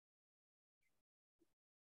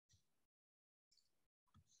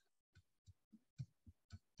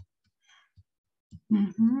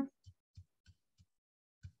Mm-hmm.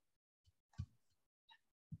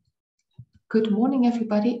 Good morning,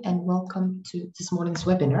 everybody, and welcome to this morning's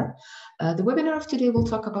webinar. The webinar of today will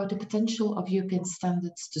talk about the potential of European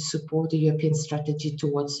standards to support the European strategy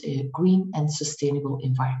towards a green and sustainable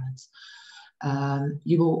environment.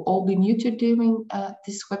 You will all be muted during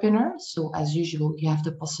this webinar, so as usual, you have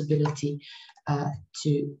the possibility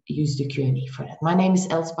to use the Q&A for that. My name is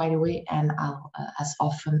Els, by the way, and I'll, as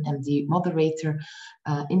often, am the moderator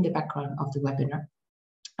in the background of the webinar.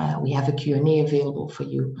 We have a Q&A available for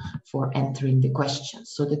you for entering the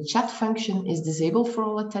questions. So the chat function is disabled for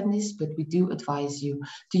all attendees, but we do advise you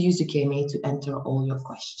to use the Q&A to enter all your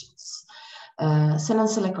questions. Sen and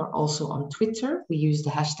Select are also on Twitter. We use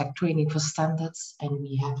the hashtag training for standards, and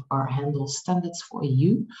we have our handle standards for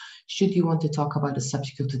EU. Should you want to talk about the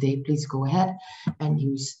subject of today, please go ahead and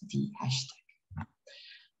use the hashtag.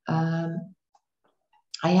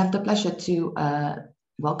 I have the pleasure to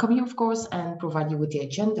welcome you, of course, and provide you with the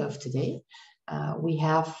agenda of today. We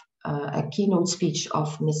have a keynote speech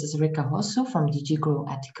of Mrs. Rika Hosso from DG Grow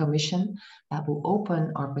at the Commission that will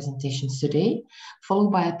open our presentations today,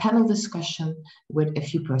 followed by a panel discussion with a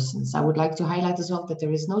few persons. I would like to highlight as well that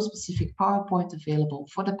there is no specific PowerPoint available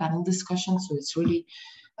for the panel discussion, so it's really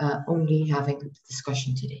only having the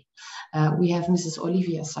discussion today. We have Mrs.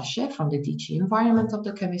 Olivia Sachet from the DG Environment of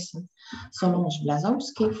the Commission, Solange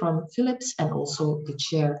Blazowski from Philips, and also the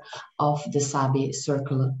chair of the SABE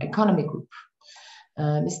Circular Economy Group.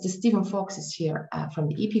 Mr. Stephen Fox is here from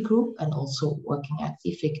the EP Group and also working at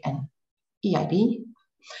EFIC and EIB.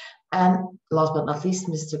 And last but not least,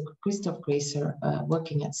 Mr. Christoph Graser,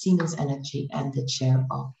 working at Siemens Energy and the chair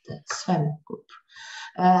of the SVEM Group.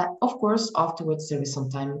 Of course, afterwards, there is some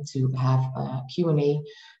time to have a Q&A.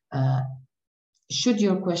 Should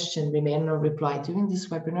your question remain unreplied during this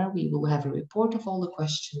webinar, we will have a report of all the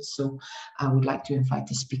questions. So I would like to invite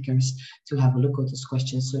the speakers to have a look at those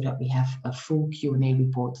questions so that we have a full Q&A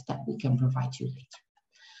report that we can provide you later.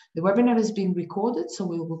 The webinar is being recorded, so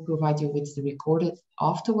we will provide you with the recorded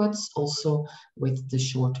afterwards, also with the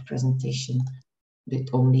short presentation with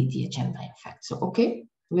only the agenda, in fact. So, okay,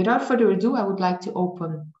 without further ado, I would like to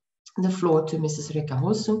open the floor to Mrs. Rika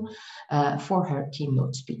Hosso for her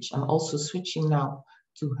keynote speech. I'm also switching now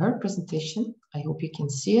to her presentation. I hope you can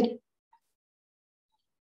see it.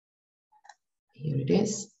 Here it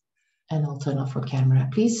is. And I'll turn off her camera.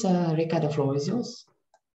 Please, Rika, the floor is yours.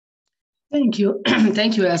 Thank you.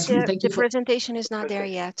 Thank you, Els. The presentation is not there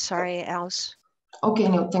yet. Sorry, Els. Okay,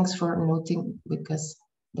 no, thanks for noting, because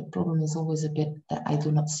the problem is always a bit that I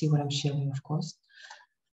do not see what I'm sharing, of course.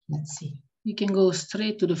 Let's see. You can go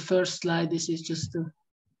straight to the first slide. This is just to...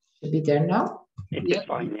 Should be there now? It's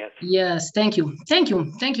fine, yes. Yes, thank you. Thank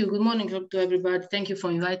you. Thank you. Good morning to everybody. Thank you for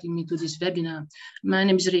inviting me to this webinar. My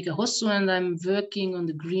name is Rika Hosso, and I'm working on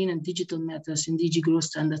the green and digital matters in DG Grow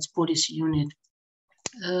Standards Policy Unit.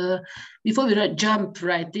 Before we jump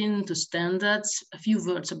right into standards, a few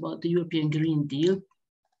words about the European Green Deal.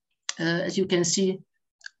 As you can see,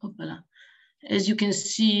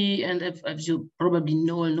 and as you probably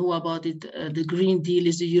know about it, the Green Deal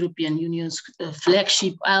is the European Union's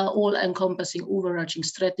flagship, all-encompassing overarching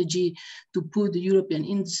strategy to put the European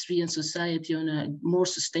industry and society on a more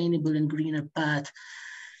sustainable and greener path.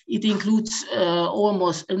 It includes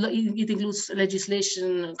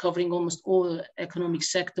legislation covering almost all economic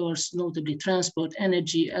sectors, notably transport,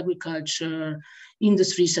 energy, agriculture,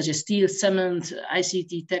 industries such as steel, cement,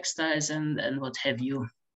 ICT, textiles, and what have you.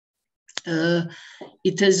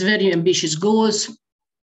 It has very ambitious goals,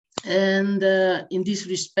 and in this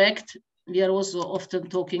respect, we are also often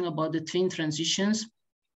talking about the twin transitions.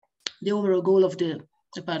 The overall goal of the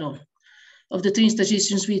twin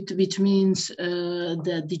transitions, which means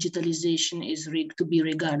that digitalization is to be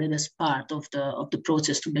regarded as part of the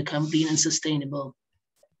process to become green and sustainable.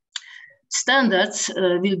 Standards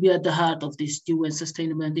will be at the heart of this new and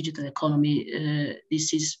sustainable and digital economy.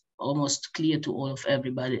 This is almost clear to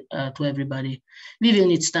everybody. We will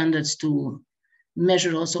need standards to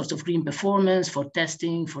measure all sorts of green performance for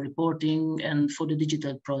testing, for reporting, and for the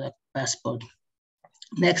digital product passport.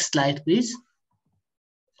 Next slide, please.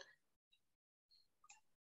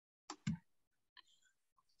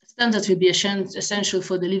 Standards will be essential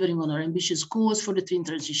for delivering on our ambitious goals for the twin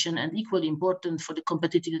transition and equally important for the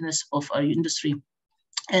competitiveness of our industry.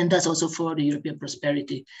 And that's also for the European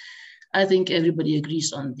prosperity. I think everybody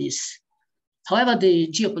agrees on this. However, the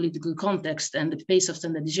geopolitical context and the pace of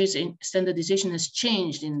standardization has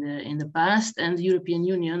changed in the past, and the European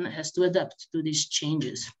Union has to adapt to these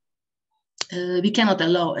changes. We cannot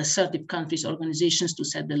allow assertive countries' organizations to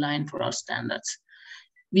set the line for our standards.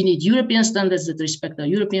 We need European standards that respect our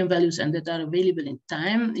European values and that are available in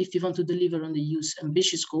time if we want to deliver on the EU's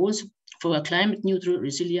ambitious goals for a climate neutral,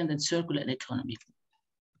 resilient, and circular economy.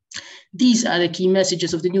 These are the key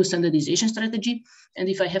messages of the new standardization strategy. And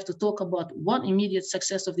if I have to talk about one immediate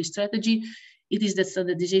success of this strategy, it is that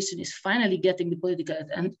standardization is finally getting the political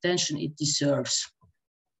attention it deserves.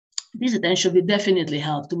 This attention will definitely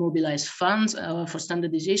help to mobilize funds for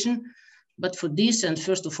standardization. But for this, and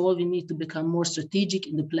first of all, we need to become more strategic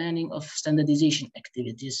in the planning of standardization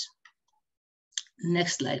activities.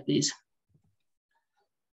 Next slide, please.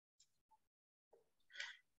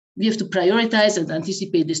 We have to prioritize and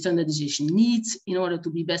anticipate the standardization needs in order to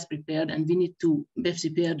be best prepared, and we need to be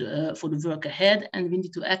prepared for the work ahead, and we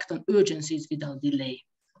need to act on urgencies without delay.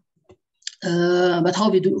 But how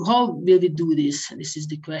will we do this? This is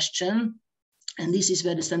the question, and this is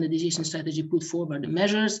where the standardization strategy put forward the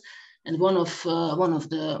measures. And one of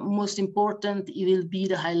the most important will be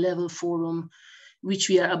the high-level forum, which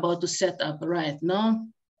we are about to set up right now.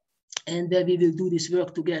 And where we will do this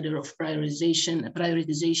work together of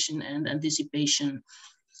prioritization and anticipation.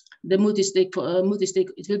 It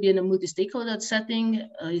will be in a multi-stakeholder setting.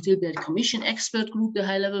 It will be a commission expert group, the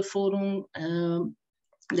high-level forum.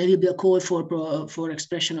 There will be a call for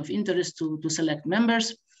expression of interest to select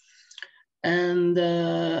members. And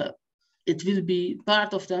it will be,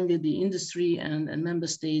 part of them will be industry and member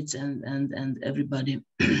states and everybody,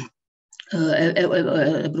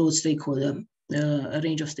 a broad stakeholder. A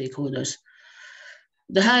range of stakeholders.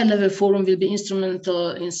 The high-level forum will be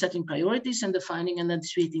instrumental in setting priorities and defining and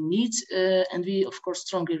anticipating needs. And we, of course,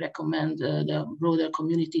 strongly recommend the broader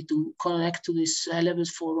community to connect to this high-level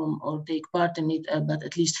forum or take part in it, but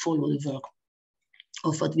at least follow the work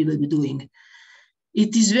of what we will be doing.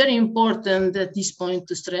 It is very important at this point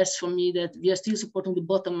to stress for me that we are still supporting the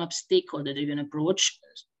bottom-up stakeholder-driven approach.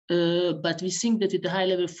 But we think that with the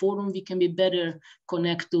high-level forum, we can be better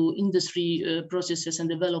connect to industry processes and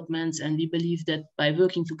developments. And we believe that by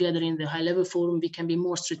working together in the high-level forum, we can be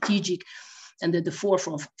more strategic and at the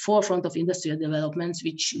forefront of industrial developments,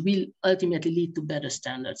 which will ultimately lead to better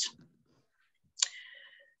standards.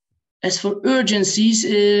 As for urgencies,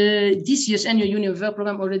 this year's annual Union Work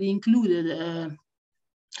Program already included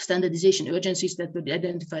standardization urgencies that were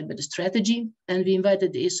identified by the strategy, and we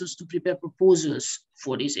invited the ESOs to prepare proposals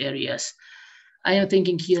for these areas. I am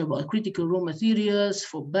thinking here about critical raw materials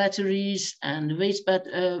for batteries and waste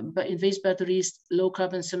batteries, low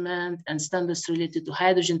carbon cement, and standards related to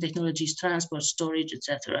hydrogen technologies, transport, storage,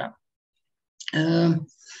 etc.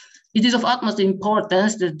 It is of utmost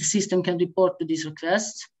importance that the system can report to these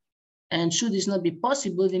requests, and should this not be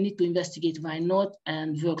possible, we need to investigate why not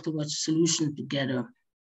and work towards a solution together.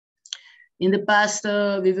 In the past,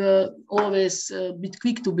 we were always a bit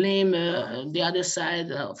quick to blame the other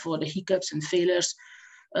side for the hiccups and failures,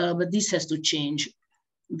 but this has to change.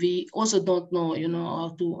 We also don't know,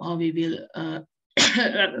 how we will.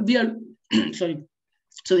 We are sorry.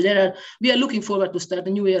 So we are looking forward to start a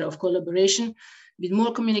new era of collaboration with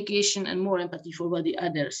more communication and more empathy for what the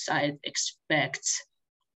other side expects.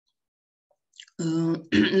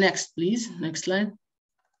 Next, please. Next slide.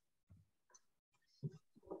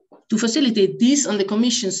 To facilitate this, on the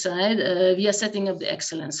Commission side, we are setting up the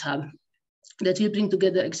Excellence Hub that will bring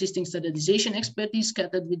together existing standardization expertise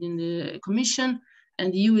scattered within the Commission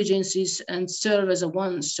and the EU agencies and serve as a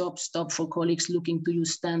one-stop stop for colleagues looking to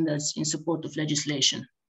use standards in support of legislation.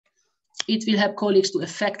 It will help colleagues to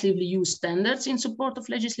effectively use standards in support of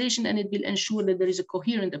legislation, and it will ensure that there is a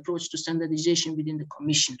coherent approach to standardization within the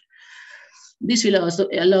Commission. This will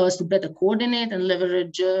allow us to better coordinate and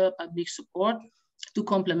leverage public support to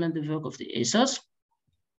complement the work of the ESOs.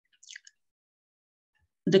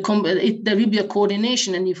 There will be a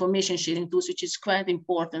coordination and information sharing tools, which is quite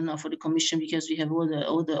important now for the Commission, because we have all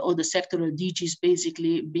the sectoral DGs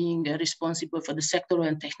basically being responsible for the sectoral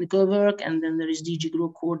and technical work, and then there is DG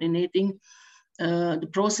Group coordinating the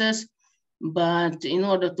process. But in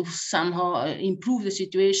order to somehow improve the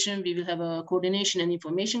situation, we will have a coordination and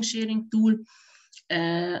information sharing tool,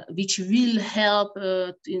 which will help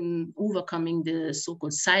in overcoming the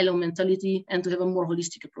so-called silo mentality and to have a more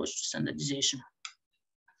holistic approach to standardization.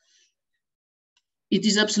 It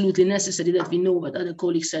is absolutely necessary that we know what other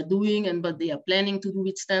colleagues are doing and what they are planning to do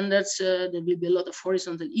with standards. There will be a lot of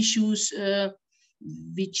horizontal issues,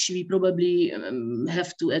 which we probably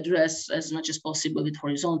have to address as much as possible with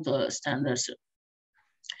horizontal standards.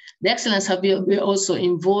 The Excellence Hub will be also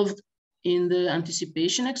involved in the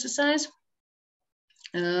anticipation exercise,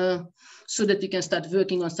 so that we can start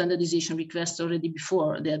working on standardization requests already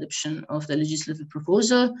before the adoption of the legislative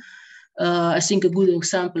proposal. I think a good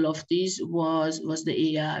example of this was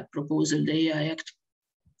the AI proposal, the AI Act,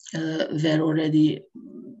 were already,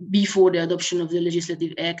 before the adoption of the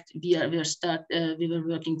legislative act, we were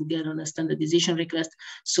working together on a standardization request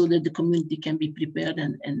so that the community can be prepared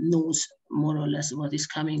and knows more or less what is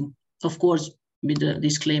coming. Of course, with the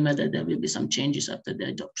disclaimer that there will be some changes after the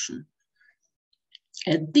adoption.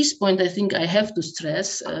 At this point, I think I have to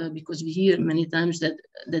stress, because we hear many times that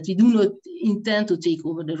we do not intend to take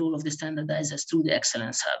over the role of the standardizers through the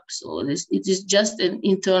Excellence Hub. So it is just an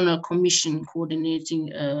internal commission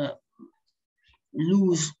coordinating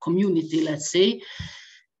loose community, let's say.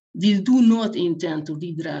 We do not intend to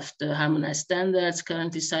redraft the harmonized standards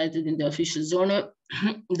currently cited in the official journal.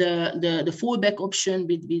 The fallback option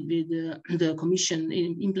with the Commission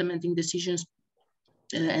in implementing decisions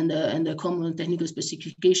and the common technical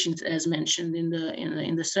specifications, as mentioned in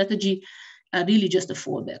the strategy, are really just a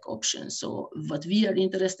fallback option. So what we are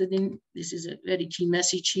interested in, this is a very key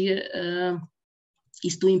message here,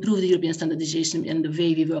 is to improve the European standardization and the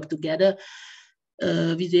way we work together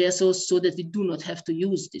with the ESOs, so that we do not have to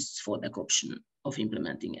use this fallback option of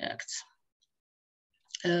implementing acts.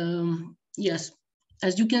 Yes,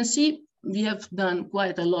 as you can see, we have done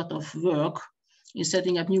quite a lot of work in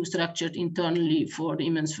setting up new structures internally for the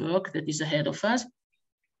immense work that is ahead of us.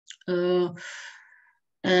 I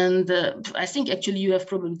think actually you have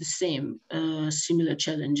probably the same similar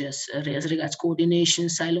challenges as regards coordination,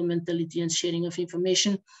 silo mentality, and sharing of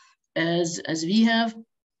information as we have.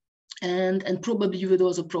 And probably you would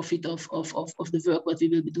also profit of the work what we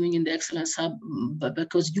will be doing in the Excellence Hub, but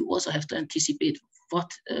because you also have to anticipate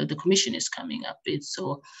what the Commission is coming up with.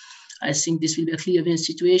 So I think this will be a clear win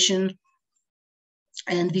situation.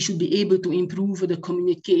 And we should be able to improve the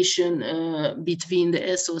communication between the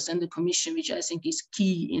ESOs and the Commission, which I think is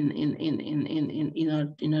key in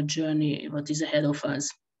our journey, what is ahead of us.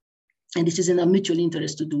 And this is in our mutual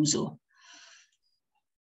interest to do so.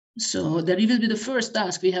 So that will be the first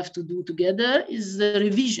task we have to do together, is the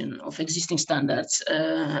revision of existing standards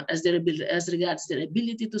as regards their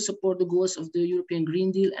ability to support the goals of the European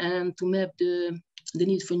Green Deal and to map the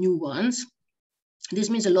need for new ones. This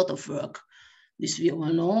means a lot of work. This we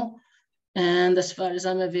all know, and as far as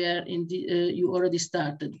I'm aware, you already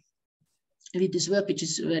started with this work, which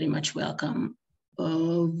is very much welcome.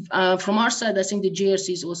 From our side, I think the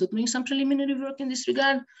JRC is also doing some preliminary work in this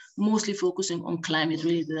regard, mostly focusing on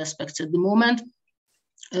climate-related aspects at the moment.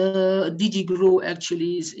 DG GROW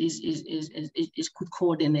actually could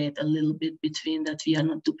coordinate a little bit between that. We are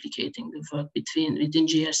not duplicating the work within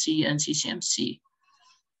JRC and CCMC.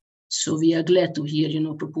 So we are glad to hear,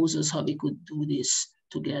 proposals how we could do this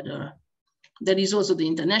together. There is also the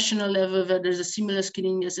international level where there's a similar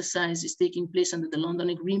skilling exercise is taking place under the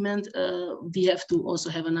London Agreement. We have to also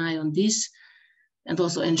have an eye on this and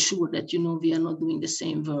also ensure that, we are not doing the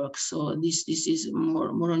same work. So this is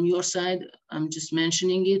more on your side. I'm just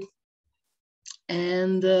mentioning it.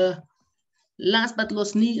 And last but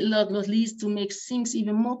not least, to make things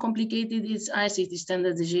even more complicated, is ICT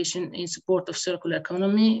standardization in support of circular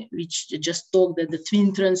economy, which just talked that the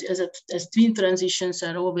twin transitions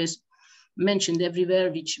are always mentioned everywhere,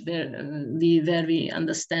 where we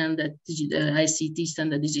understand that ICT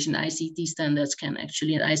standardization, ICT standards can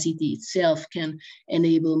actually, and ICT itself can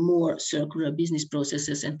enable more circular business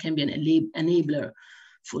processes and can be an enabler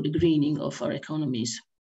for the greening of our economies.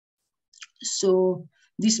 So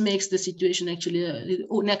this makes the situation actually,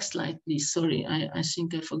 next slide, please. Sorry, I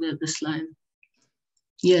think I forgot the slide.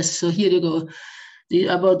 Yes, so here you go.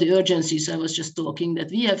 About the urgencies, I was just talking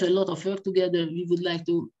that we have a lot of work together. We would like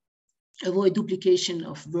to avoid duplication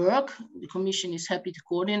of work. The Commission is happy to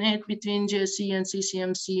coordinate between JSC and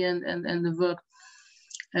CCMC and the work.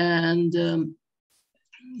 And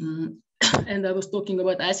I was talking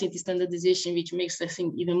about ICT standardization, which makes the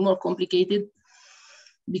thing even more complicated,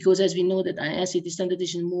 because as we know that ICT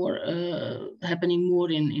standardization happening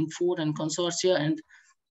more in foreign consortia, and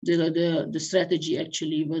the strategy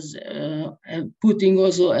actually was putting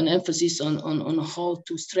also an emphasis on how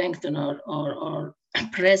to strengthen our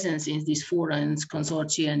presence in these foreign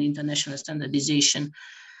consortia and international standardization.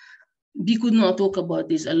 We could not talk about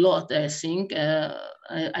this a lot, I think.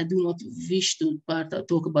 I do not wish to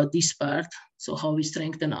talk about this part, so how we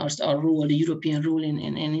strengthen our role, the European role in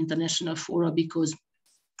international fora, because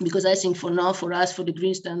I think for now, for us, for the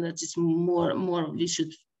green standards, it's more we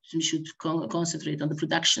should concentrate on the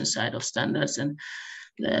production side of standards and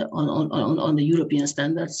on the European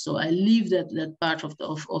standards. So I leave that part of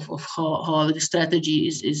how the strategy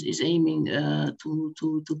is aiming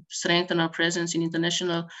to strengthen our presence in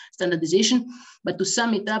international standardization. But to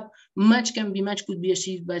sum it up, much could be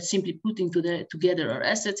achieved by simply putting together our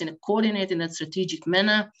assets in a coordinated and strategic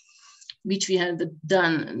manner. which we had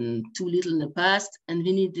done too little in the past, and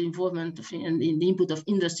we need the involvement of and the input of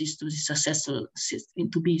industries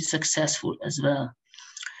to be successful as well.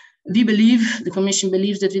 We believe, the Commission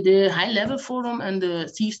believes, that with the high-level forum and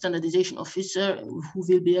the chief standardization officer, who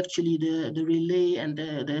will be actually the relay and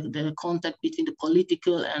the contact between the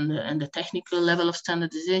political and the technical level of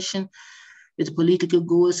standardization, with the political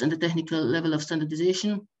goals and the technical level of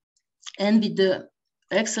standardization, and with the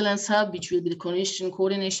Excellence Hub, which will be the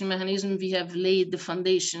coordination mechanism, we have laid the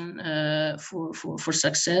foundation for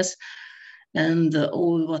success. And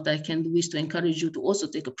all what I can do is to encourage you to also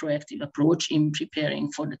take a proactive approach in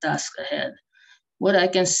preparing for the task ahead. What I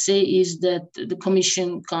can say is that the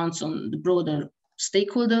Commission counts on the broader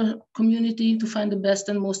stakeholder community to find the best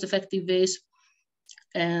and most effective ways.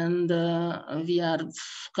 And we are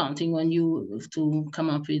counting on you to come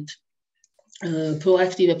up with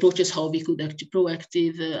proactive approaches, how we could actually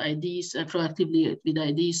proactively with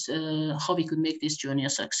ideas, how we could make this journey a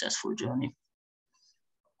successful journey.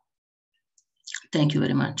 Thank you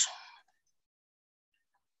very much.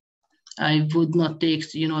 I would not take,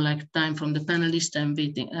 like time from the panelists. I'm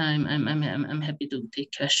waiting. I'm happy to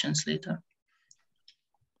take questions later.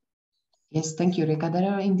 Yes, thank you, Rika. There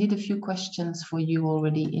are indeed a few questions for you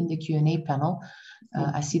already in the Q&A panel.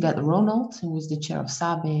 I see that Ronald, who is the chair of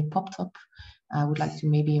SABE, popped up. I would like to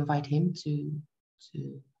maybe invite him to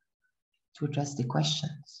address the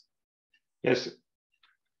questions. Yes.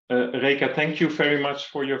 Rika, thank you very much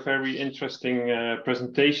for your very interesting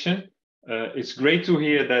presentation. It's great to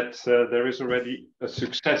hear that there is already a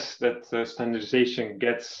success, that standardization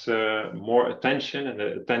gets more attention and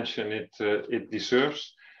the attention it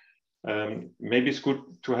deserves. Maybe it's good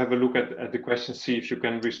to have a look at the questions, see if you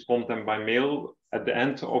can respond them by mail. At the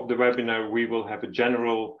end of the webinar, we will have a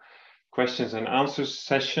general questions and answers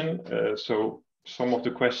session. So some of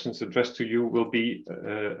the questions addressed to you will be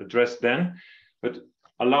addressed then. But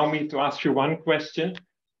allow me to ask you one question.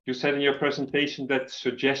 You said in your presentation that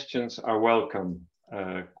suggestions are welcome.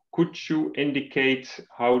 Could you indicate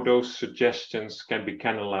how those suggestions can be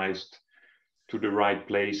canalized to the right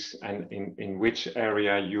place, and in which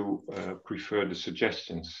area you prefer the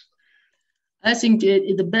suggestions? I think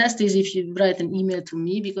the best is if you write an email to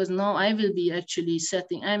me, because now I will be actually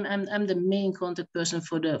setting. I'm the main contact person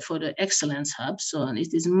for the Excellence Hub, so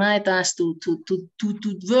it is my task to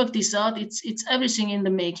work this out. It's everything in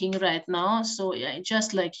the making right now. So yeah,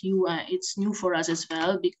 just like you, it's new for us as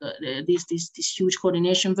well, because this huge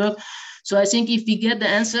coordination work. So I think if we get the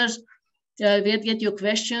answers, get your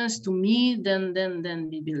questions to me, then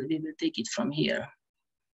we will take it from here.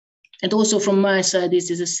 And also from my side, this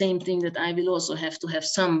is the same thing that I will also have to have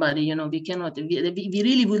somebody, we cannot, we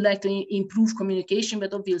really would like to improve communication,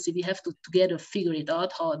 but obviously we have to together figure it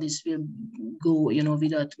out how this will go,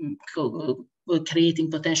 without creating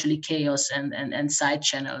potentially chaos and side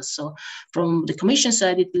channels. So from the Commission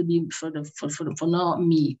side, it will be for now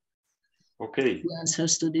me. Okay. Who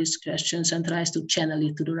answers to these questions and tries to channel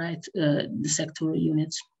it to the right the sectoral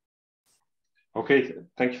units. Okay,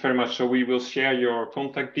 thank you very much. So we will share your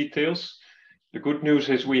contact details. The good news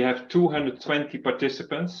is we have 220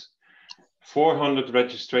 participants, 400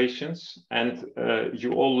 registrations, and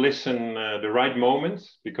you all listen the right moment,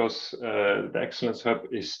 because the Excellence Hub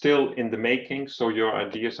is still in the making. So your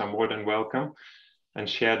ideas are more than welcome, and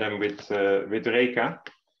share them with Rika.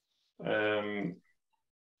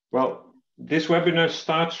 Well, this webinar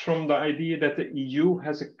starts from the idea that the EU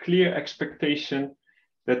has a clear expectation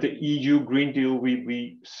that the EU Green Deal will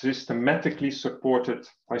be systematically supported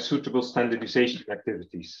by suitable standardization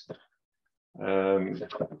activities.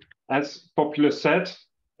 As Popular said,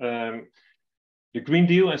 the Green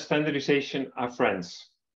Deal and standardization are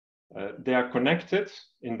friends. They are connected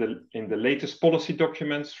in the latest policy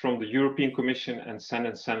documents from the European Commission and Sen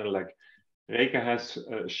and Senelec. Rika has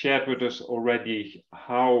shared with us already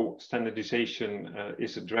how standardization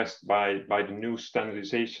is addressed by the new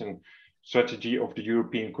standardization strategy of the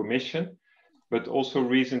European Commission, but also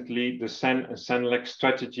recently the Sen and Senelec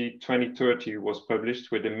strategy 2030 was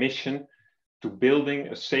published with a mission to building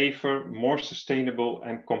a safer, more sustainable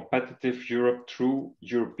and competitive Europe through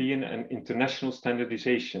European and international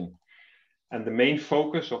standardization. And the main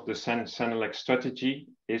focus of the Sen and Senelec strategy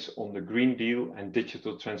is on the Green Deal and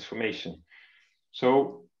digital transformation.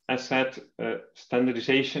 So, as said,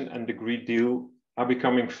 standardization and the Green Deal are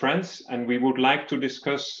becoming friends, and we would like to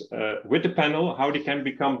discuss with the panel how they can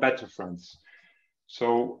become better friends.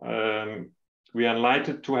 So we are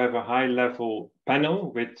delighted to have a high-level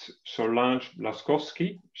panel with Solange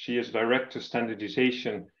Blaskowski. She is Director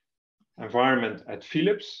Standardization Environment at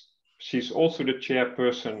Philips. She's also the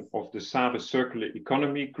chairperson of the SABE Circular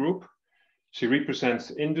Economy Group. She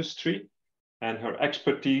represents industry and her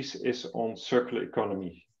expertise is on circular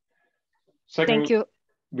economy. Second, Thank you.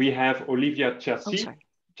 we have Olivia Chassé.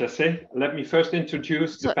 Let me first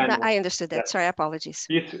introduce the panel. I understood that. Yes. Sorry, apologies.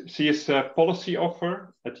 She is a policy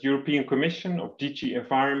officer at the European Commission of DG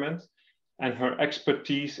Environment, and her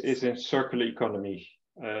expertise is in circular economy.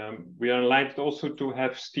 We are delighted also to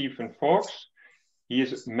have Stephen Fox. He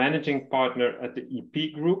is managing partner at the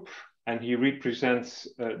EP Group, and he represents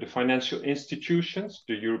the financial institutions,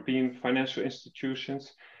 the European financial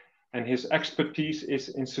institutions, and his expertise is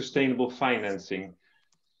in sustainable financing.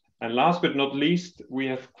 And last but not least, we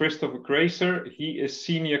have Christopher Gracer. He is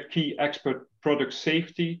Senior Key Expert Product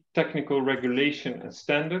Safety, Technical Regulation and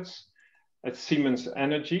Standards at Siemens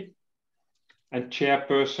Energy and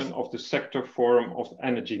Chairperson of the Sector Forum of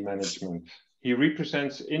Energy Management. He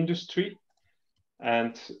represents industry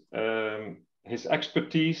and his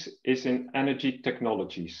expertise is in energy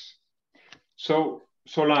technologies. So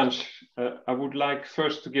Solange, I would like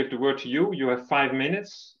first to give the word to you. You have 5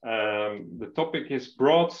 minutes. The topic is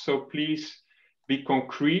broad, so please be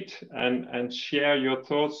concrete and share your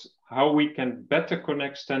thoughts how we can better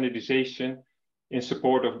connect standardization in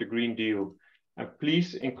support of the Green Deal. And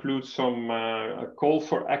please include some call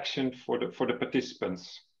for action for the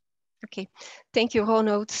participants. Okay, thank you,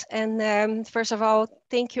 Ronald. And first of all,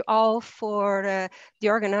 thank you all for the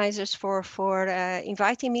organizers for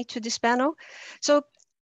inviting me to this panel. So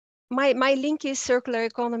my link is circular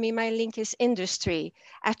economy, my link is industry.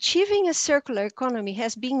 Achieving a circular economy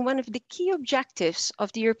has been one of the key objectives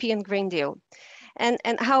of the European Green Deal. And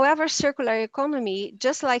however, circular economy,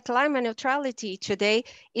 just like climate neutrality today,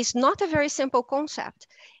 is not a very simple concept.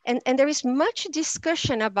 And there is much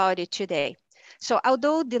discussion about it today. So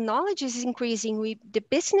although the knowledge is increasing, the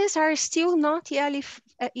business are still not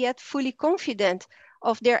yet fully confident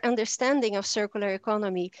of their understanding of circular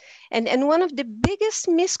economy. And one of the biggest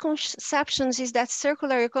misconceptions is that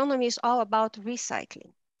circular economy is all about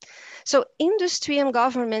recycling. So industry and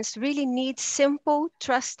governments really need simple,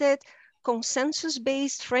 trusted,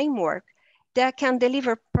 consensus-based framework that can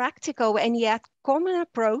deliver practical and yet common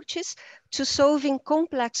approaches to solving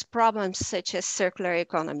complex problems such as circular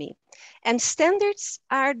economy. And standards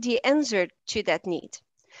are the answer to that need.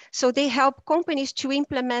 So they help companies to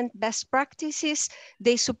implement best practices,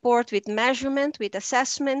 they support with measurement, with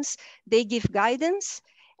assessments, they give guidance,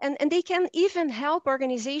 and they can even help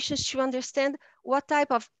organizations to understand what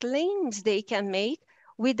type of claims they can make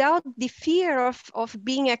without the fear of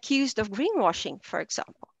being accused of greenwashing, for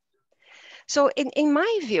example. So in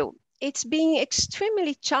my view, it's been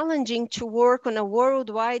extremely challenging to work on a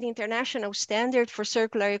worldwide international standard for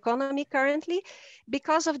circular economy currently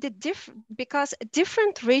because of because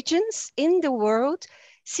different regions in the world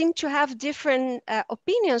seem to have different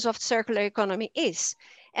opinions of circular economy is.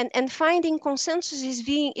 And finding consensus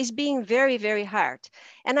is being very, very hard.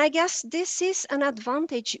 And I guess this is an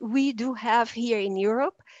advantage we do have here in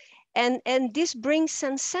Europe. And this brings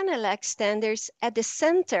Senelec standards at the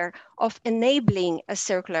center of enabling a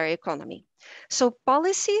circular economy. So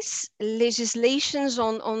policies, legislations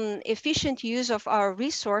on efficient use of our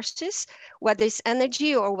resources, whether it's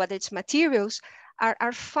energy or whether it's materials,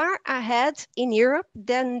 are far ahead in Europe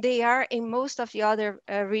than they are in most of the other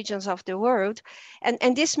regions of the world.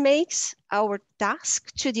 And this makes our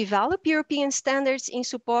task to develop European standards in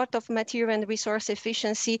support of material and resource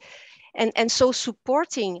efficiency and so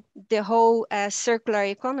supporting the whole circular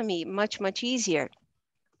economy much, much easier.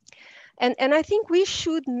 And I think we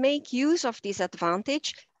should make use of this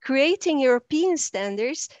advantage, creating European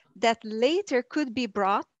standards that later could be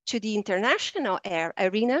brought to the international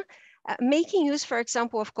arena, making use, for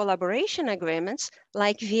example, of collaboration agreements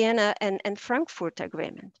like Vienna and Frankfurt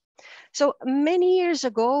Agreement. So many years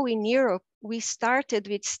ago in Europe, we started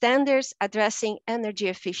with standards addressing energy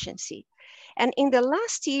efficiency. And in the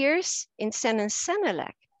last years in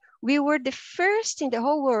Senelec, we were the first in the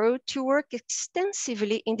whole world to work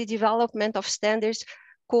extensively in the development of standards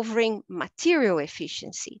covering material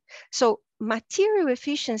efficiency. So material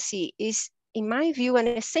efficiency is, in my view, an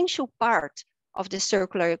essential part of the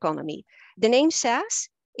circular economy. The name says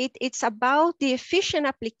it's about the efficient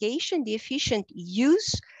application, the efficient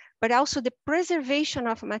use, but also the preservation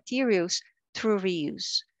of materials through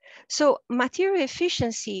reuse. So material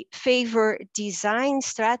efficiency favor design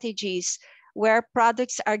strategies where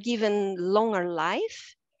products are given longer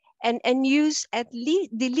life and use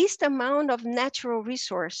the least amount of natural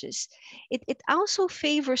resources. It also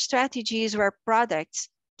favors strategies where products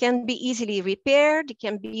can be easily repaired,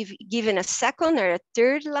 can be given a second or a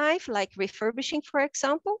third life, like refurbishing, for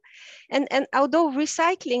example. And although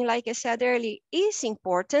recycling, like I said earlier, is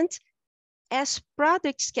important, as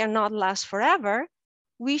products cannot last forever,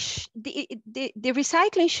 the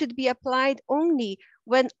recycling should be applied only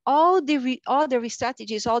when all the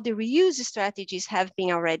reuse strategies have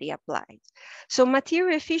been already applied. So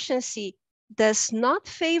material efficiency does not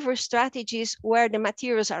favor strategies where the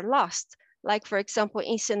materials are lost, like, for example,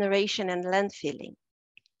 incineration and landfilling.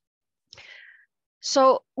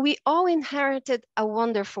 So we all inherited a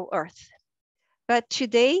wonderful earth. But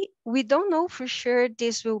today, we don't know for sure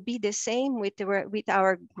this will be the same with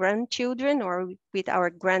our grandchildren or with our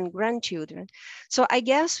grandchildren. So I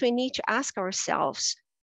guess we need to ask ourselves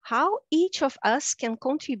how each of us can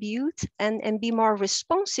contribute and be more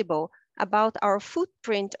responsible about our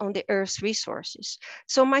footprint on the Earth's resources.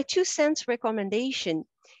 So my 2 cents recommendation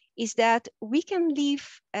is that we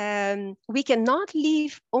cannot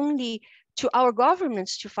leave only to our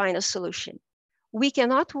governments to find a solution. We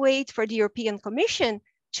cannot wait for the European Commission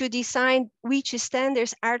to decide which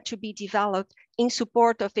standards are to be developed in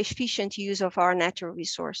support of efficient use of our natural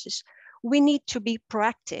resources. We need to be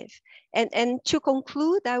proactive. And to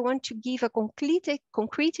conclude, I want to give a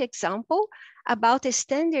concrete example about a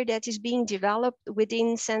standard that is being developed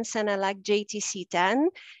within Sensenelec JTC 10,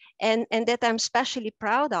 and that I'm especially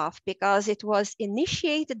proud of because it was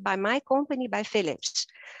initiated by my company, by Philips.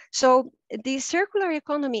 So the Circular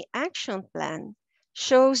Economy Action Plan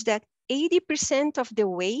shows that 80% of the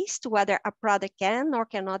waste, whether a product can or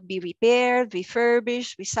cannot be repaired,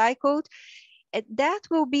 refurbished, recycled, that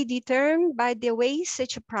will be determined by the way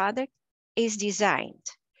such a product is designed.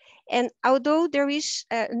 And although there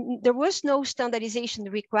was no standardization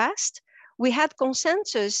request, we had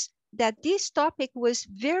consensus that this topic was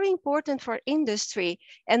very important for industry,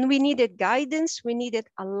 and we needed guidance, we needed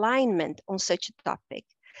alignment on such a topic.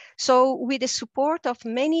 So with the support of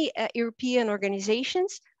many European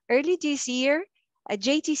organizations, early this year,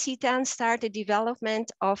 JTC 10 started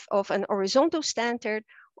development of an horizontal standard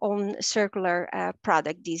on circular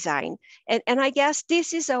product design. And I guess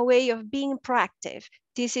this is a way of being proactive.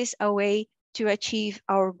 This is a way to achieve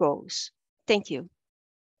our goals. Thank you.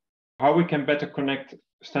 How we can better connect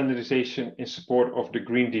standardization in support of the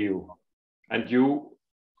Green Deal. And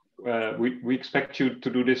we expect you to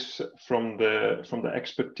do this from the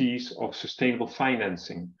expertise of sustainable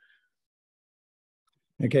financing.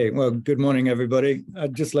 Okay, well, good morning, everybody.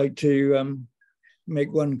 I'd just like to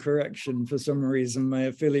make one correction. For some reason, my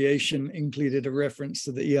affiliation included a reference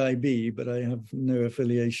to the EIB, but I have no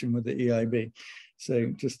affiliation with the EIB.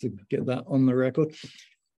 So just to get that on the record.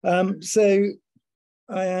 So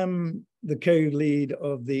I am the co-lead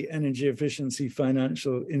of the Energy Efficiency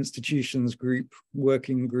Financial Institutions Group,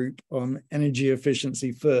 working group on energy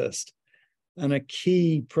efficiency first. And a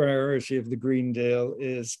key priority of the Green Deal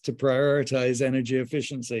is to prioritize energy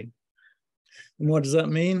efficiency. And what does that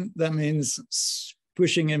mean? That means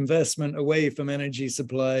pushing investment away from energy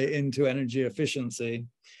supply into energy efficiency,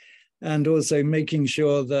 and also making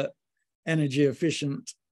sure that energy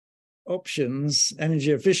efficiency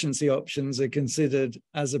options are considered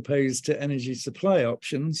as opposed to energy supply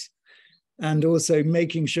options, and also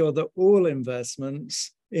making sure that all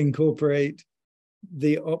investments incorporate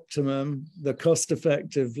the optimum, the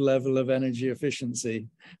cost-effective level of energy efficiency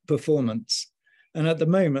performance. And at the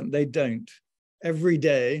moment, they don't. Every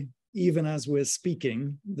day, even as we're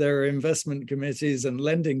speaking, there are investment committees and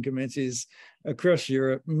lending committees across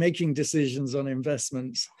Europe making decisions on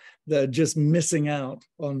investments that are just missing out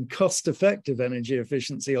on cost-effective energy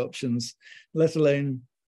efficiency options, let alone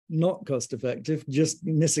not cost-effective, just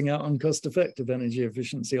missing out on cost-effective energy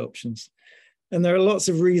efficiency options. And there are lots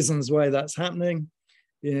of reasons why that's happening.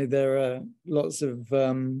 You know, there are lots of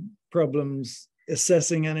problems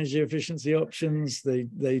assessing energy efficiency options.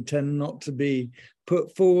 They tend not to be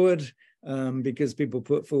put forward because people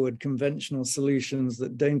put forward conventional solutions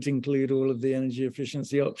that don't include all of the energy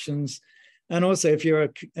efficiency options. And also, if you're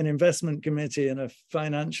an investment committee in a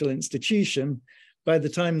financial institution, by the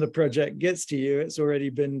time the project gets to you, it's already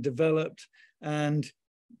been developed, and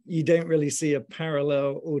you don't really see a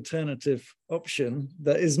parallel alternative option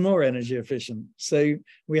that is more energy efficient. So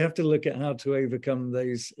we have to look at how to overcome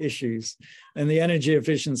those issues. And the Energy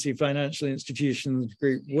Efficiency Financial Institutions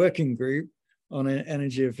Group working group on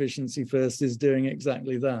energy efficiency first is doing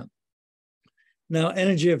exactly that. Now,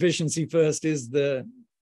 energy efficiency first is the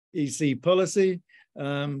EC policy,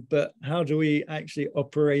 but how do we actually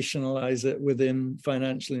operationalize it within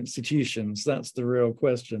financial institutions? That's the real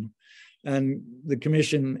question. And the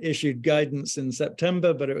Commission issued guidance in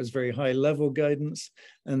September, but it was very high level guidance.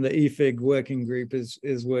 And the EFIG working group is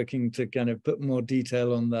working to kind of put more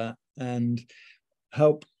detail on that and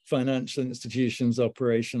help financial institutions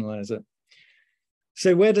operationalize it.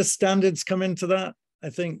 So where do standards come into that? I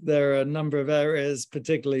think there are a number of areas,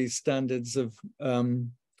 particularly standards of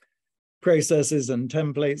processes and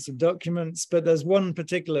templates of documents, but there's one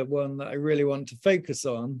particular one that I really want to focus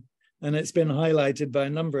on, and it's been highlighted by a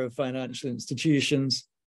number of financial institutions.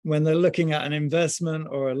 When they're looking at an investment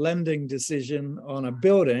or a lending decision on a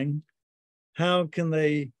building, how can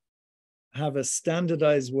they have a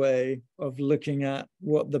standardized way of looking at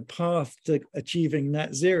what the path to achieving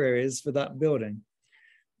net zero is for that building?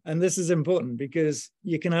 And this is important because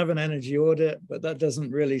you can have an energy audit, but that doesn't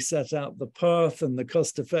really set out the path and the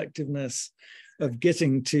cost effectiveness of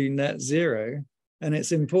getting to net zero. And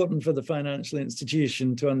it's important for the financial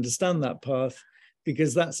institution to understand that path,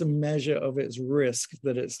 because that's a measure of its risk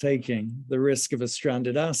that it's taking, the risk of a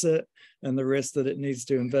stranded asset and the risk that it needs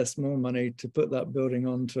to invest more money to put that building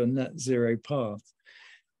onto a net zero path.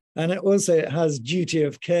 And it has duty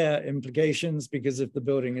of care implications, because if the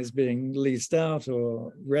building is being leased out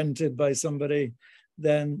or rented by somebody,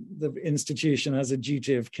 then the institution has a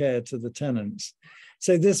duty of care to the tenants.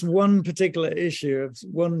 So this one particular issue of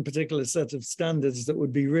one particular set of standards that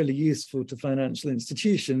would be really useful to financial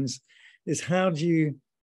institutions is, how do you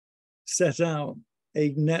set out a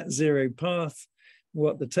net zero path,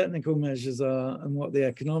 what the technical measures are and what the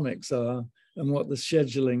economics are, and what the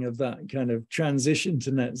scheduling of that kind of transition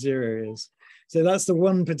to net zero is. So that's the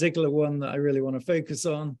one particular one that I really want to focus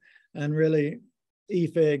on. And really,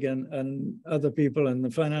 EFIG and other people in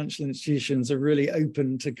the financial institutions are really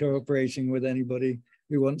open to cooperating with anybody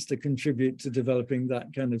who wants to contribute to developing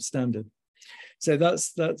that kind of standard. So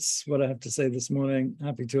that's what I have to say this morning.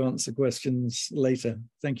 Happy to answer questions later.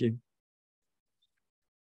 Thank you.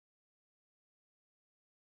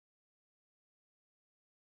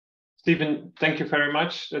 Stephen, thank you very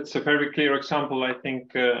much. That's a very clear example, I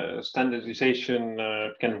think, standardization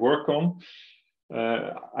can work on.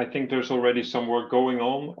 I think there's already some work going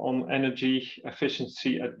on energy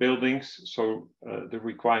efficiency at buildings. So the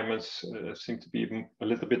requirements seem to be a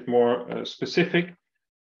little bit more specific,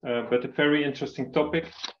 but a very interesting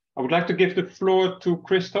topic. I would like to give the floor to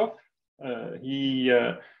Christoph. He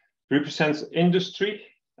represents industry,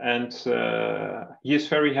 and he is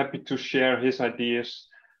very happy to share his ideas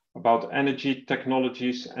about energy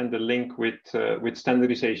technologies and the link with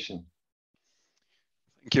standardization.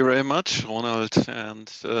 Thank you very much, Ronald.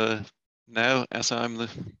 And now, as I'm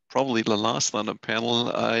probably the last on the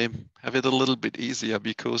panel, I have it a little bit easier,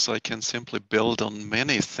 because I can simply build on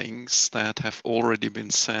many things that have already been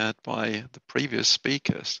said by the previous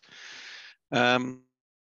speakers.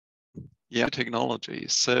 Technology.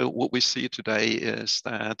 So what we see today is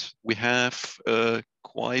that we have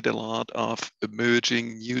quite a lot of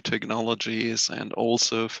emerging new technologies, and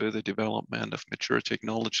also further development of mature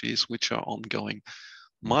technologies which are ongoing.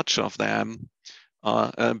 Much of them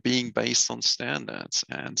are being based on standards,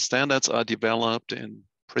 and standards are developed in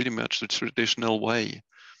pretty much the traditional way.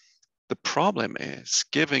 The problem is,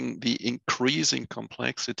 given the increasing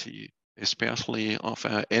complexity, especially of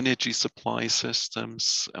our energy supply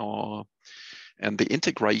systems, and the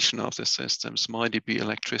integration of the systems, might it be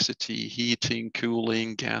electricity, heating,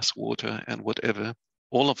 cooling, gas, water, and whatever,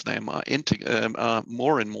 all of them are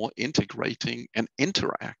more and more integrating and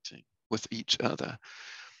interacting with each other.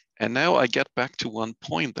 And now I get back to one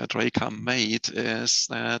point that Reka made, is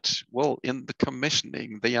that, well, in the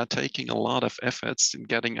commissioning, they are taking a lot of efforts in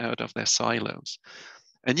getting out of their silos.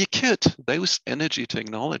 And you could, those energy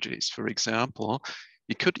technologies, for example,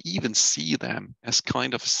 you could even see them as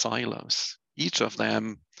kind of silos. Each of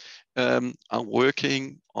them are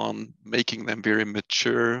working on making them very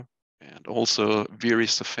mature and also very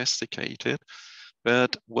sophisticated.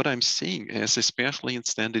 But what I'm seeing is, especially in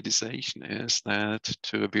standardization, is that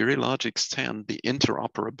to a very large extent, the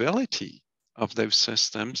interoperability of those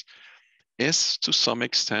systems is to some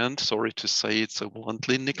extent, sorry to say it so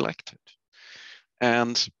bluntly, neglected.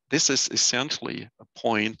 And this is essentially a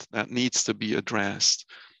point that needs to be addressed.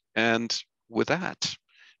 And with that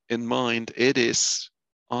in mind, it is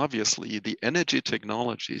obviously the energy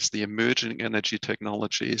technologies, the emerging energy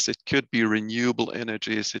technologies. It could be renewable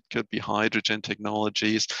energies, it could be hydrogen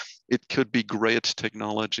technologies, it could be grid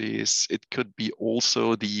technologies, it could be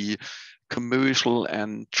also the commercial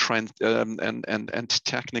and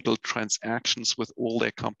technical transactions with all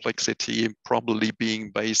their complexity, probably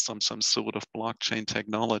being based on some sort of blockchain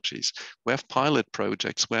technologies. We have pilot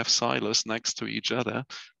projects, we have silos next to each other,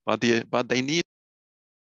 but they need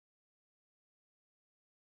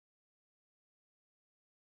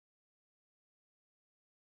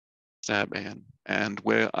step in, and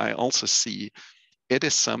where I also see it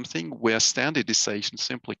is something where standardization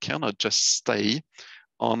simply cannot just stay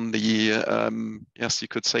on the, yes, you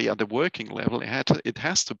could say at the working level, it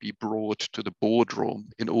has to be brought to the boardroom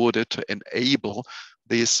in order to enable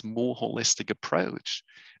this more holistic approach.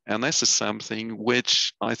 And this is something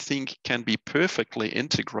which I think can be perfectly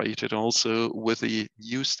integrated also with the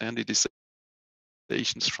new standardizations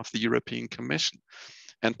from the European Commission.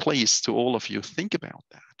 And please, to all of you, think about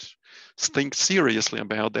that. Think seriously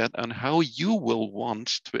about that and how you will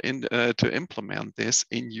want to implement this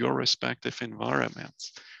in your respective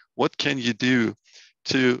environments. What can you do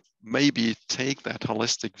to maybe take that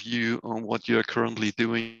holistic view on what you're currently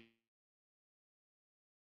doing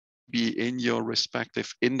be in your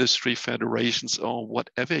respective industry federations or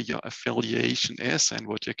whatever your affiliation is and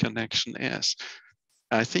what your connection is.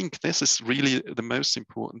 I think this is really the most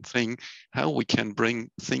important thing, how we can bring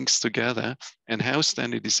things together and how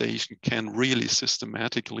standardization can really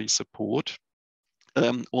systematically support.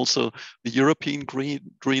 Also, the European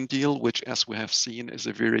Green Deal, which, as we have seen, is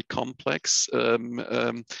a very complex,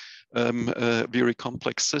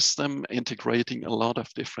 system integrating a lot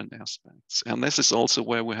of different aspects. And this is also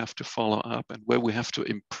where we have to follow up and where we have to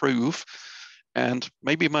improve. And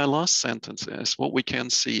maybe my last sentence is what we can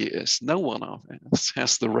see is no one of us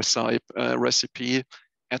has the recipe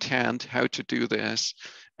at hand how to do this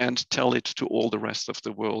and tell it to all the rest of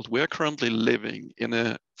the world. We're currently living in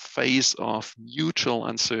a phase of mutual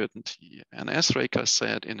uncertainty. And as Reka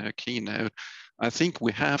said in her keynote, I think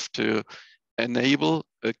we have to enable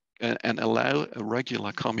and allow a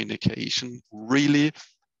regular communication really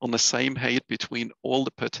on the same height between all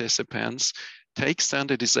the participants, take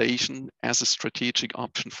standardization as a strategic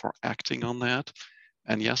option for acting on that.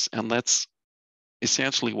 And yes, and that's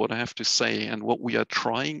essentially what I have to say. And what we are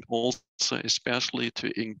trying also, especially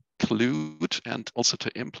to include and also to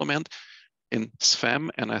implement in SFEM,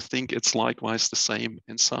 and I think it's likewise the same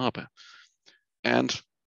in SABE. And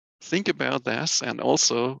think about this, and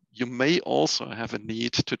also you may also have a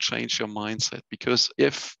need to change your mindset, because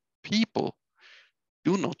if people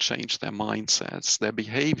do not change their mindsets, their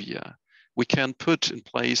behavior, we can put in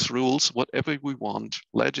place rules, whatever we want,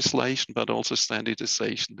 legislation, but also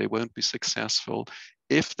standardization. They won't be successful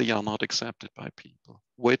if they are not accepted by people,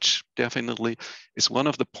 which definitely is one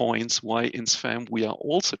of the points why in SFEM we are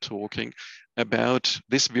also talking about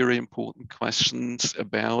this very important questions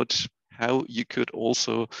about how you could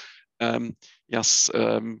also,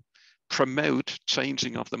 promote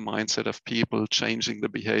changing of the mindset of people, changing the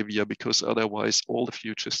behavior, because otherwise all the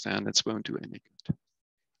future standards won't do any good.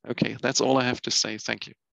 Okay, that's all I have to say. Thank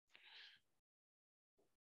you.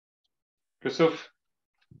 Christoph,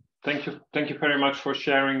 thank you very much for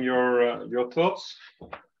sharing your thoughts.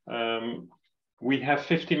 We have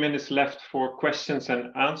 50 minutes left for questions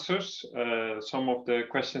and answers. Some of the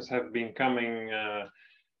questions have been coming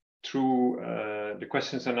through the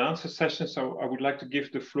questions and answer session. So I would like to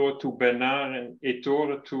give the floor to Bernard and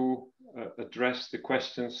Ettore to address the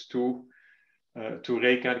questions to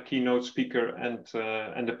Reka, the keynote speaker, and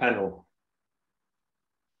the panel.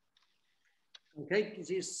 Okay,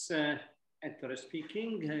 this is Ettore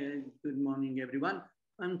speaking. Good morning, everyone.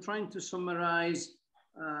 I'm trying to summarize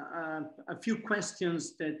a few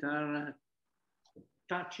questions that are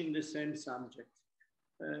touching the same subject.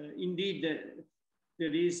 Indeed,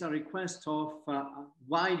 there is a request of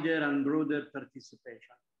wider and broader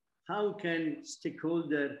participation. How can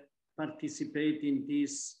stakeholders participate in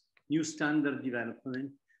this new standard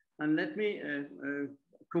development? And let me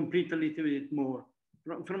complete a little bit more.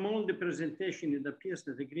 From all the presentation, it appears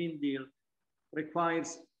that the Green Deal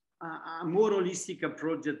requires a more holistic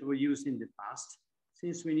approach that we used in the past,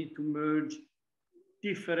 since we need to merge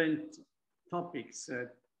different topics,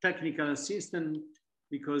 technical assistance,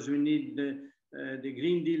 because we need the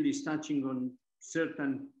Green Deal is touching on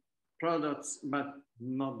certain products, but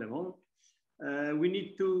not them all. We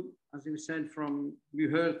need to, as you said, we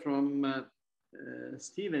heard from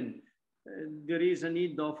Stephen, there is a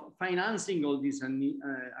need of financing all these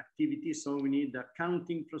activities. So we need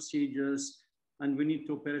accounting procedures, and we need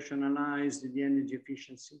to operationalize the energy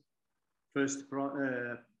efficiency first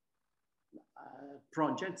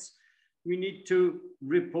projects. We need to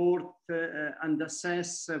report and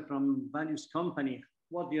assess from various companies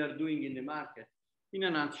what they are doing in the market. In a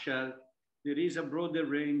nutshell, there is a broader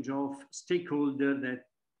range of stakeholders that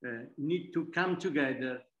need to come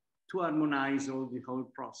together to harmonize the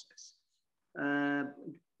whole process.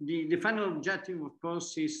 The final objective, of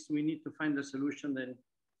course, is we need to find a solution that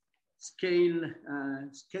scale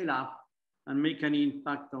up and make an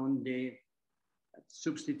impact on the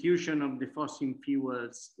substitution of the fossil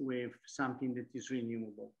fuels with something that is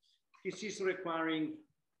renewable. This is requiring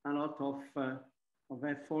a lot of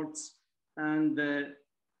efforts, and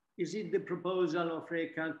is it the proposal of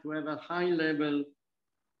RECA to have a high-level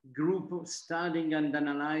group of studying and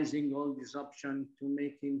analyzing all these options to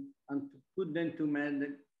making and to put them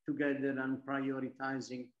together and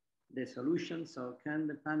prioritizing the solution? So can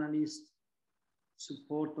the panelists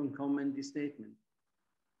support and comment this statement?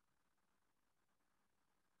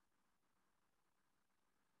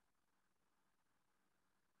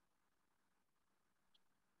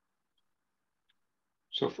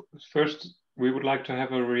 So first, we would like to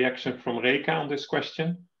have a reaction from RECA on this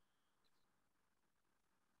question.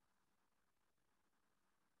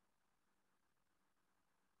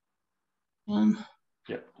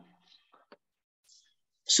 Yeah.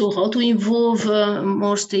 So how to involve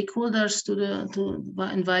more stakeholders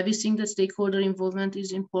and why we think that stakeholder involvement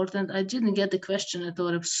is important? I didn't get the question at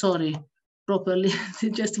all. Sorry, properly.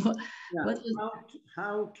 Just yeah.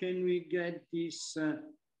 How can we get these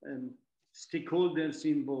stakeholders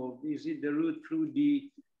involved? Is it the route through the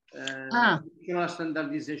European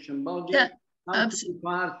Standardization Body? Yeah, how to be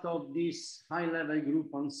part of this high-level group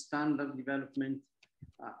on standard development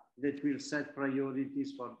that will set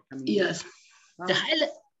priorities for the coming years?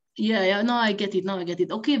 Yeah, no, I get it. Now I get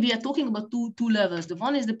it. Okay, we are talking about two levels. The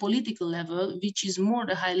one is the political level, which is more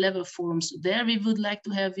the high-level forums. There we would like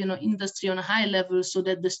to have, industry on a high level so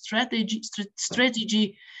that the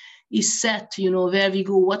strategy is set, where we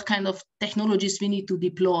go, what kind of technologies we need to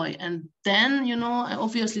deploy. And then,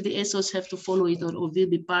 obviously the ESOs have to follow it or will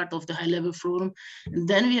be part of the high-level forum. And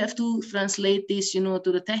then we have to translate this, to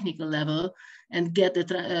the technical level and get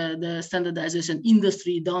the standardization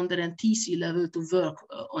industry down there and TC level to work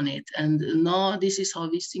on it. And now this is how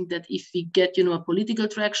we think that if we get, a political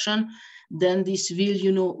traction, then this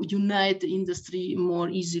will, unite the industry more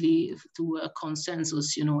easily to a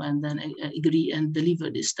consensus, and then agree and deliver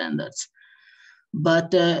these standards.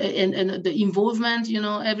 But and the involvement,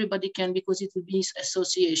 everybody can, because it will be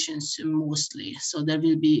associations mostly. So there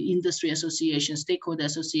will be industry associations, stakeholder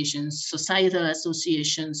associations, societal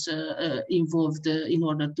associations involved in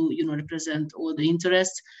order to represent all the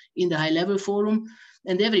interests in the high-level forum.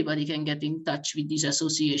 And everybody can get in touch with these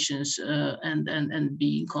associations and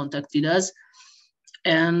be in contact with us.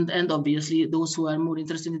 And obviously those who are more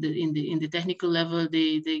interested in the technical level,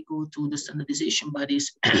 they go to the standardization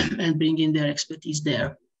bodies and bring in their expertise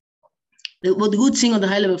there. The good thing on the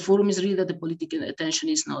high-level forum is really that the political attention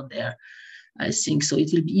is not there. I think so. It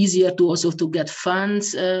will be easier to also to get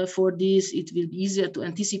funds for this. It will be easier to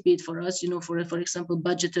anticipate for us, for example,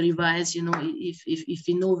 budgetary wise, if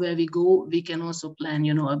we know where we go, we can also plan,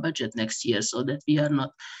 a budget next year so that we are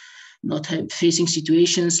not facing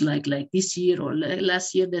situations like this year or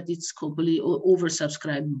last year that it's completely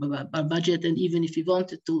oversubscribed by budget. And even if we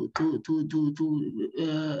wanted to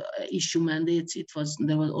issue mandates,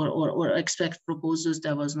 there was or expect proposals,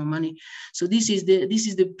 there was no money. So this is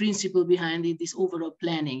the principle behind it, this overall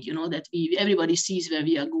planning, that everybody sees where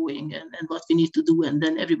we are going and what we need to do, and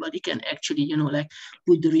then everybody can actually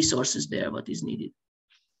put the resources there what is needed.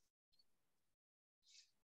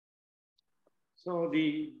 So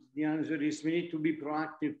the answer is we need to be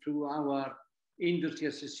proactive through our industry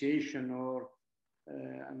association or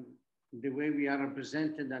the way we are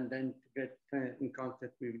represented, and then to get in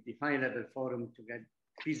contact with the high-level forum to get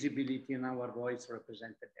visibility and our voice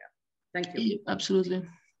represented there. Thank you. Absolutely.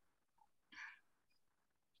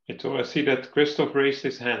 So I see that Christoph raised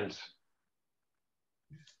his hand.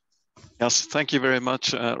 Yes, thank you very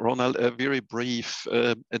much, Ronald. A very brief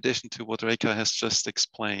addition to what RECA has just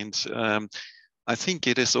explained. I think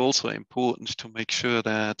it is also important to make sure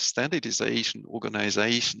that standardization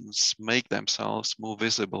organizations make themselves more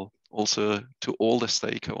visible also to all the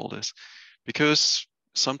stakeholders, because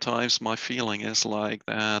sometimes my feeling is like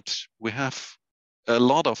that we have a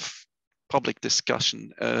lot of public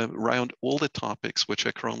discussion around all the topics which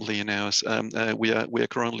are currently we are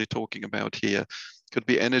currently talking about here. Could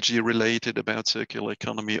be energy related, about circular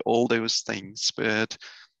economy, all those things, but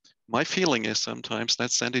my feeling is sometimes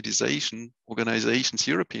that standardization organizations,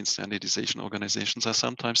 European standardization organizations, are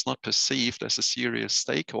sometimes not perceived as a serious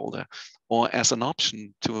stakeholder or as an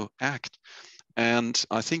option to act. And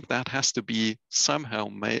I think that has to be somehow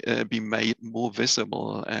be made more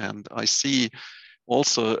visible. And I see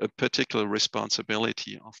also a particular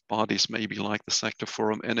responsibility of bodies, maybe like the Sector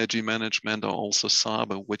Forum, Energy Management, or also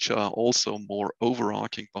SABA, which are also more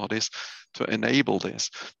overarching bodies to enable this.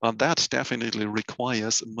 But that definitely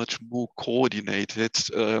requires a much more coordinated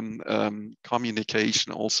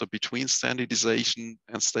communication also between standardization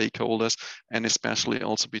and stakeholders, and especially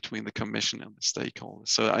also between the Commission and the stakeholders.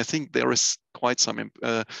 So I think there is quite some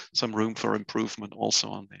room for improvement also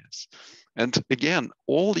on this. And again,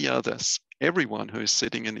 all the others everyone who is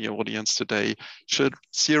sitting in the audience today should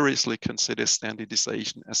seriously consider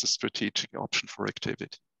standardization as a strategic option for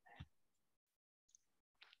activity.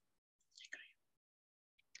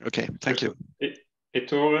 Okay, thank you.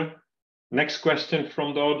 Ettore, next question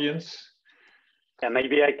from the audience. Yeah,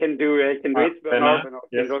 maybe I can do it. Bernard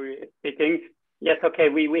yes. Speaking. Yes, okay.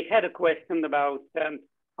 We had a question about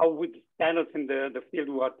how would standards in the field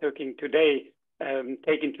we are talking today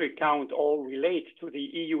take into account or relate to the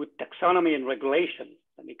EU taxonomy and regulations,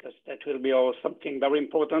 because that will be all something very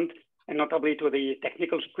important, and notably to the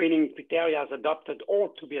technical screening criteria as adopted or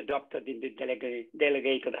to be adopted in the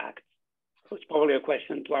delegated act. So it's probably a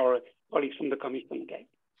question to our colleagues from the Commission again.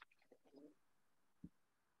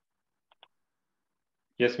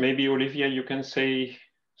 Yes, maybe Olivia, you can say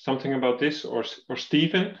something about this, or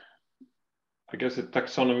Stephen. I guess the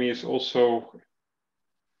taxonomy is also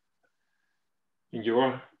in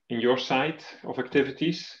your side of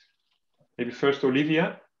activities. Maybe first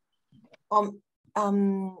Olivia.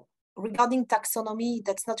 Regarding taxonomy,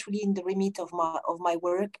 that's not really in the remit of my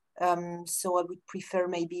work. So I would prefer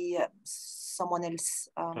maybe someone else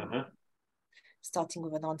starting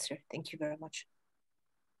with an answer. Thank you very much.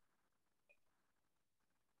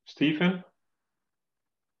 Stephen?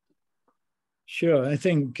 Sure, I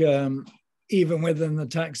think even within the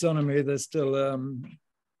taxonomy, there's still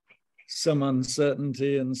some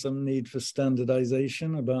uncertainty and some need for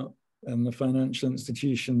standardization about, and the financial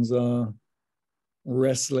institutions are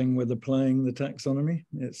wrestling with applying the taxonomy.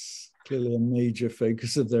 It's clearly a major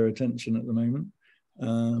focus of their attention at the moment.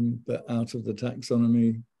 But out of the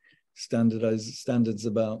taxonomy, standards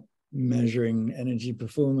about measuring energy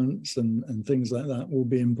performance and things like that will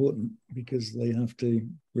be important, because they have to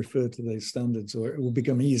refer to those standards, or it will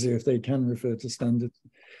become easier if they can refer to standards.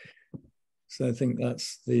 So I think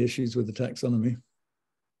that's the issues with the taxonomy.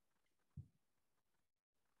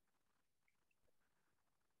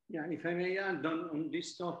 Yeah, if I may add on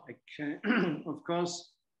this topic, of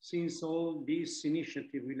course, since all these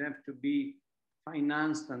initiatives will have to be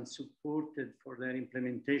financed and supported for their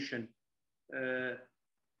implementation,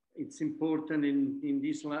 it's important in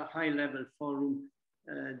this high-level forum,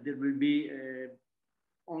 there will be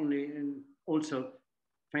also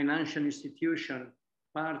financial institution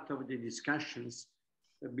part of the discussions,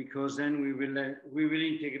 because then we will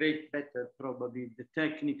integrate better probably the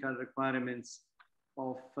technical requirements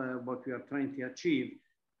of what we are trying to achieve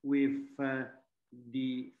with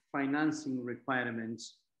the financing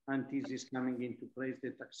requirements, and this is coming into place the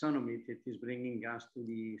taxonomy that is bringing us to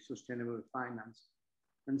the sustainable finance.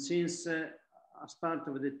 And since as part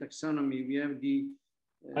of the taxonomy we have the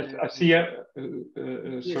I see I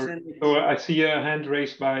see a hand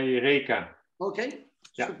raised by Reka. Okay.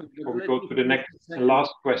 Yeah, before we go to the next and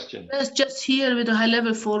last question. Yes, just here with the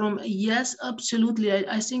high-level forum. Yes, absolutely.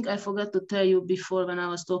 I think I forgot to tell you before when I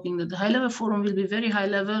was talking that the high-level forum will be very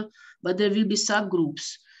high-level, but there will be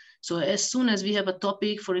subgroups. So as soon as we have a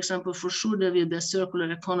topic, for example, for sure there will be a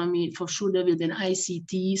circular economy, for sure there will be an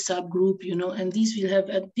ICT subgroup, you know, and these will have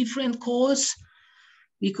a different calls,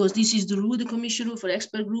 because this is the rule, the Commission rule for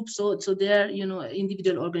expert groups. So there, you know,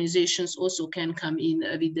 individual organizations also can come in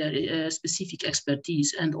with their specific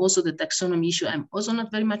expertise. And also the taxonomy issue, I'm also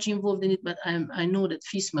not very much involved in it, but I know that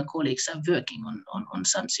FISMA colleagues are working on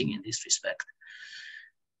something in this respect.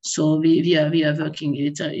 So we are working,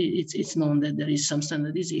 it's known that there is some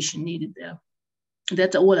standardization needed there.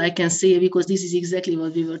 That's all I can say, because this is exactly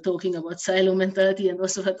what we were talking about, silo mentality, and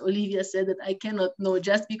also what Olivia said, that I cannot know,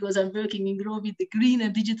 just because I'm working in GROW with the green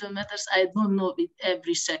and digital matters, I don't know with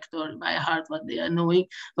every sector by heart what they are knowing,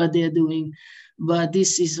 what they are doing. But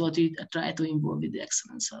this is what we try to involve with the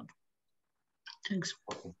Excellence Hub. Thanks.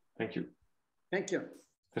 Thank you. Thank you.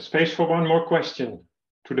 There's space for one more question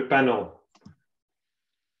to the panel.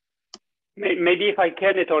 Maybe if I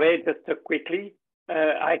can, Ettore, just quickly.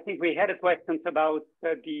 I think we had a question about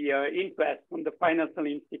the interest from the financial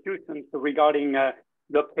institutions regarding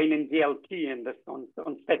blockchain and DLT and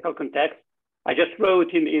on special context. I just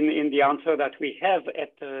wrote in the answer that we have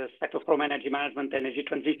at the Sector from Energy Management, Energy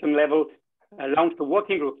Transition level, launched a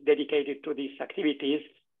working group dedicated to these activities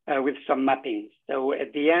with some mapping. So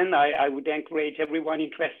at the end, I would encourage everyone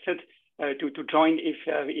interested to join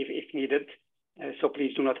if needed. So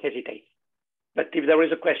please do not hesitate. But if there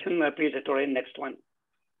is a question, please, Ettore, next one.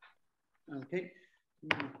 Okay.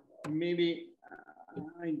 Maybe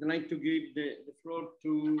I'd like to give the floor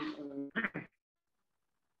to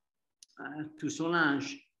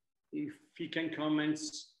Solange, if he can comment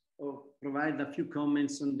or provide a few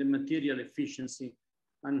comments on the material efficiency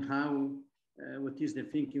and how, what is the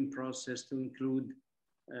thinking process to include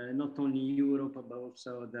not only Europe, but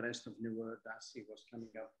also the rest of the world, as it was coming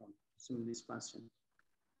up from some discussion?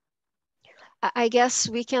 I guess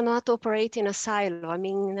we cannot operate in a silo. I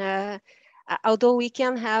mean, although we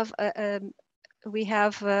can have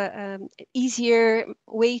easier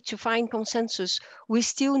way to find consensus, we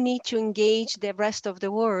still need to engage the rest of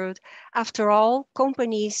the world. After all,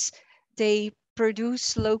 companies, they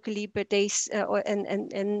produce locally, but they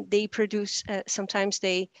and they produce sometimes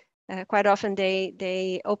they quite often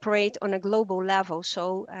they operate on a global level.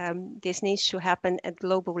 So this needs to happen at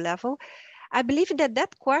global level. I believe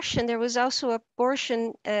that question, there was also a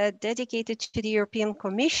portion dedicated to the European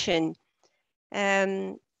Commission,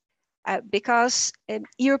 because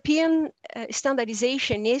European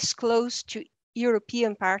standardization is close to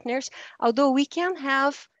European partners, although we can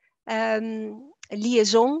have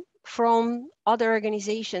liaison from other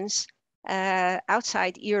organizations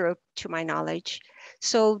outside Europe, to my knowledge.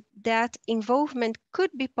 So that involvement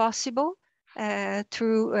could be possible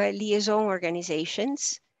through liaison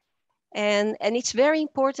organizations. And it's very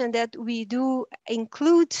important that we do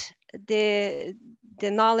include the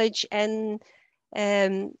knowledge and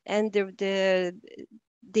the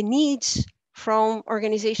needs from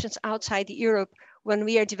organizations outside Europe when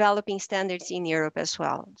we are developing standards in Europe as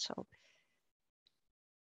well. So.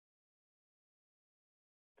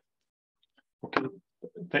 Okay,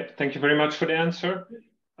 thank you very much for the answer.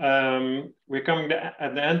 We're coming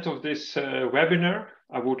at the end of this webinar.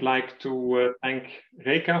 I would like to thank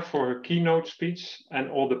Reka for her keynote speech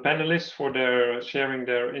and all the panelists for sharing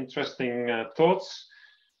their interesting thoughts.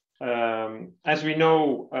 As we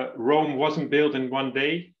know, Rome wasn't built in one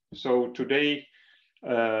day. So today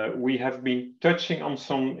we have been touching on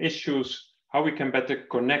some issues, how we can better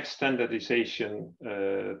connect standardization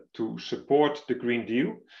to support the Green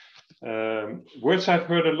Deal. Words I've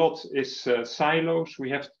heard a lot is silos. We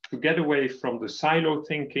have to get away from the silo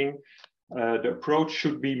thinking. The approach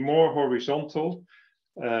should be more horizontal,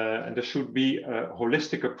 and there should be a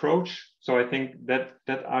holistic approach. So I think that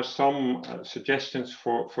are some suggestions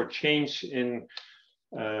for change in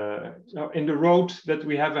the road that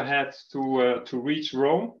we have ahead to reach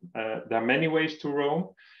Rome. There are many ways to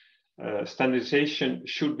Rome. Standardization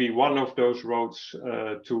should be one of those roads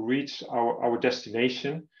to reach our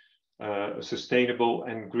destination. A sustainable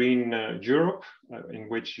and green Europe, in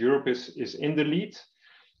which Europe is in the lead.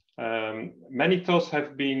 Many thoughts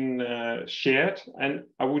have been shared, and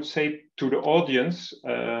I would say to the audience,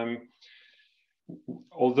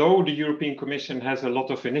 although the European Commission has a lot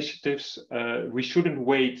of initiatives, we shouldn't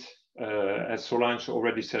wait, as Solange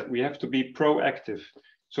already said. We have to be proactive.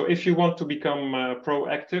 So if you want to become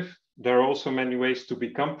proactive, there are also many ways to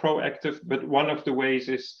become proactive, but one of the ways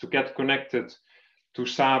is to get connected to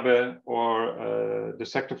SABE or the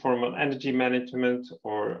Sector for Energy Management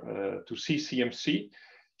or to CCMC.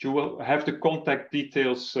 You will have the contact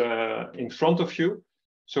details in front of you.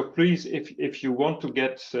 So please, if you want to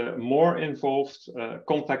get more involved,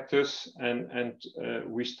 contact us and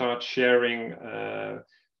we start sharing,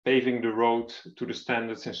 paving the road to the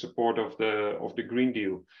standards in support of the Green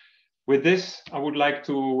Deal. With this, I would like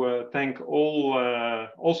to thank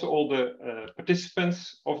also all the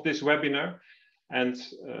participants of this webinar. And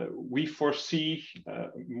we foresee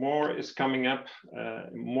more is coming up,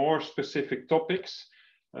 more specific topics,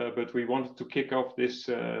 but we wanted to kick off this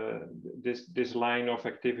line of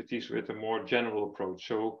activities with a more general approach.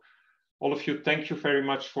 So all of you, thank you very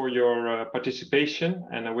much for your participation,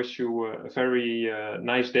 and I wish you a very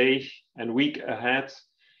nice day and week ahead,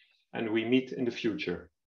 and we meet in the future.